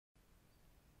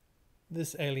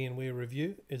This Alienware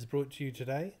review is brought to you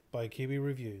today by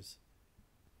KIWIreviews.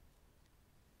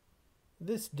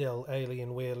 This Dell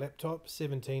Alienware laptop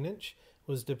 17-inch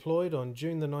was deployed on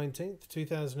June the 19th,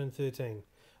 2013.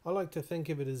 I like to think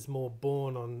of it as more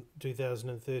born on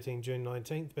 2013, June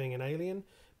 19th, being an alien,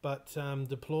 but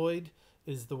deployed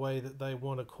is the way that they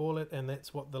want to call it, and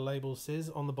that's what the label says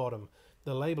on the bottom.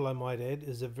 The label, I might add,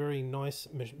 is a very nice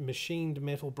machined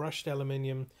metal brushed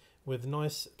aluminium with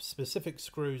nice specific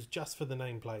screws just for the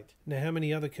nameplate. Now, how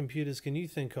many other computers can you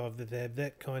think of that have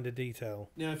that kind of detail?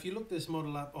 Now, if you look this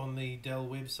model up on the Dell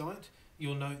website,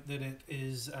 you'll note that it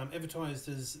is advertised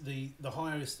as the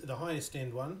highest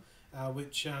end one,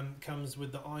 which comes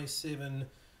with the i7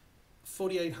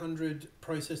 4800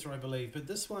 processor, I believe. But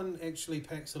this one actually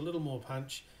packs a little more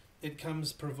punch. It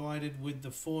comes provided with the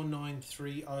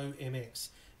 4930MX.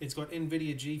 It's got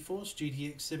NVIDIA GeForce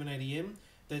GTX 780M.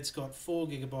 That's got 4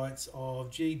 GB of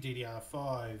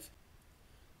GDDR5.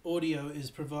 Audio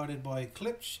is provided by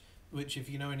Klipsch, which, if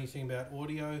you know anything about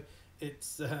audio,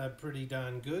 it's pretty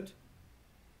darn good.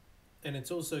 And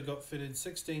it's also got fitted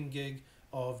 16 gig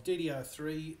of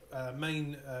DDR3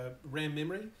 main RAM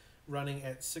memory running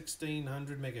at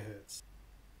 1600 MHz.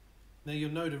 Now,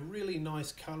 you'll note a really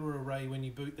nice color array when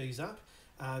you boot these up.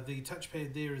 The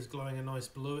touchpad there is glowing a nice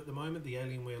blue at the moment, the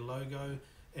Alienware logo,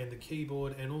 and the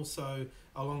keyboard, and also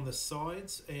along the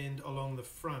sides and along the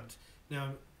front.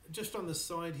 Now, just on the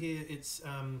side here, it's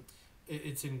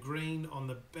in green. On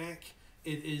the back,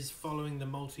 it is following the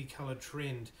multicolour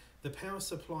trend. The power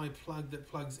supply plug that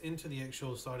plugs into the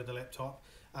actual side of the laptop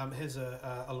has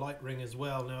a light ring as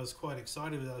well. Now, I was quite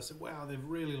excited with that. I said, wow, they've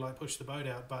really pushed the boat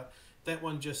out, but that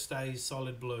one just stays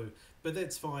solid blue. But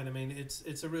that's fine. I mean,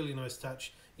 it's a really nice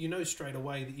touch. You know straight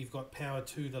away that you've got power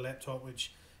to the laptop,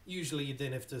 which usually you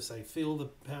then have to, say, feel the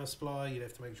power supply. You'd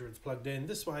have to make sure it's plugged in.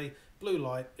 This way, blue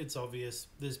light, it's obvious,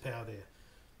 there's power there.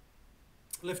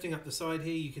 Lifting up the side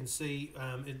here, you can see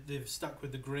they've stuck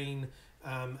with the green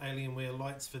Alienware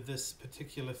lights for this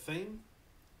particular theme.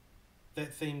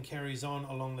 That theme carries on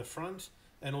along the front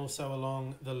and also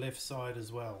along the left side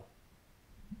as well.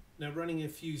 Now, running a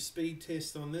few speed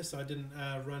tests on this, I didn't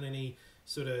run any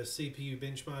sort of CPU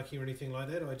benchmarking or anything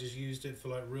like that. I just used it for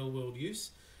like real-world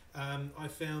use. I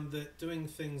found that doing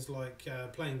things like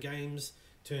playing games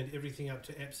turned everything up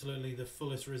to absolutely the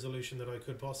fullest resolution that I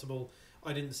could possible.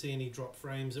 I didn't see any drop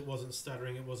frames. It wasn't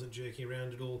stuttering. It wasn't jerking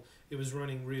around at all. It was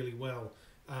running really well.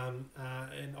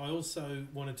 And I also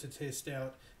wanted to test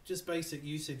out just basic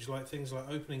usage, like things like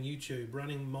opening YouTube,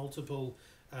 running multiple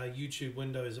YouTube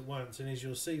windows at once. And as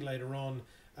you'll see later on,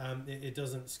 it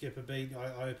doesn't skip a beat.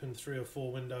 I opened 3 or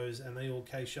 4 windows and they all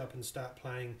cache up and start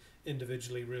playing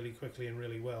individually really quickly and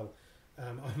really well.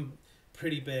 I'm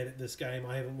pretty bad at this game.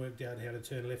 I haven't worked out how to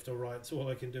turn left or right, so all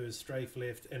I can do is strafe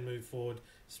left and move forward,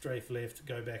 strafe left,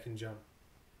 go back and jump.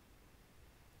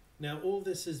 Now, all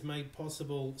this is made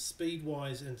possible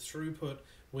speed-wise and throughput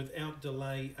without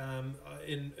delay,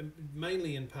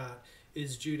 mainly in part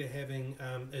is due to having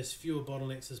as fewer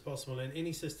bottlenecks as possible. In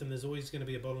any system, there's always going to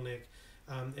be a bottleneck,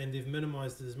 and they've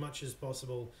minimized it as much as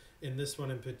possible. In this one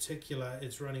in particular,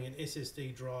 it's running an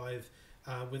SSD drive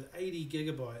with 80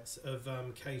 gigabytes of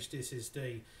cached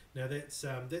SSD. Now,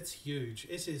 that's huge.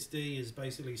 SSD is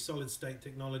basically solid-state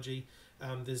technology.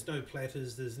 There's no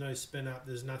platters, there's no spin-up,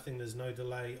 there's nothing, there's no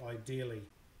delay, ideally.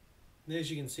 And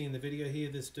as you can see in the video here,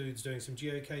 this dude's doing some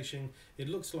geocaching. It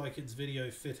looks like it's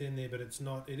video fit in there, but it's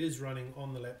not. It is running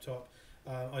on the laptop.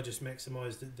 I just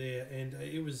maximized it there, and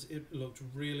it looked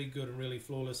really good and really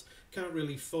flawless. Can't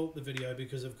really fault the video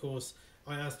because, of course,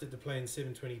 I asked it to play in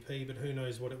 720p, but who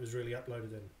knows what it was really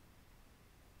uploaded in.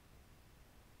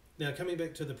 Now, coming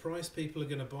back to the price, people are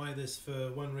going to buy this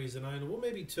for one reason only, well,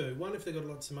 maybe two. One, if they've got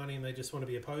lots of money and they just want to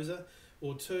be a poser,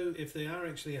 or two, if they are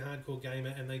actually a hardcore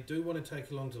gamer and they do want to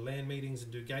take along to LAN meetings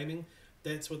and do gaming.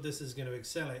 That's what this is going to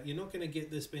excel at. You're not going to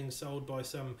get this being sold by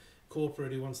some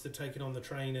corporate who wants to take it on the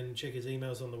train and check his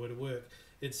emails on the way to work.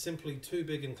 It's simply too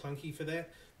big and clunky for that.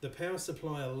 The power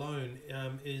supply alone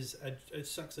it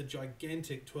sucks a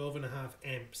gigantic 12.5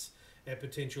 amps at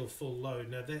potential full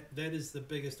load. Now, that is the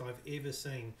biggest I've ever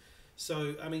seen.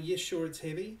 So, I mean, yes, sure, it's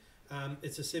heavy.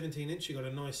 It's a 17-inch. You've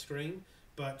got a nice screen.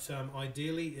 But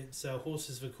ideally, it's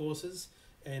horses for courses.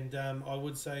 And I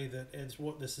would say that as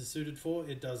what this is suited for,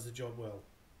 it does the job well.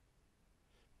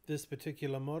 This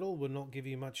particular model will not give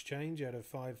you much change out of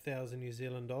 5,000 New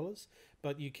Zealand dollars,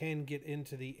 but you can get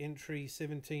into the entry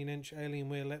 17-inch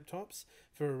Alienware laptops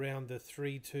for around the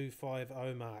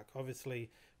 3250 mark. Obviously,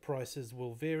 prices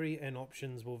will vary and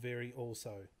options will vary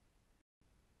also.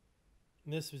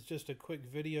 And this was just a quick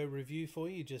video review for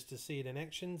you, just to see it in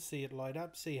action, see it light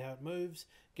up, see how it moves,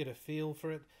 get a feel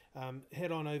for it.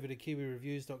 Head on over to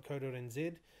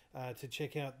kiwireviews.co.nz to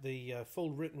check out the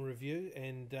full written review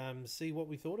and see what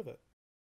we thought of it.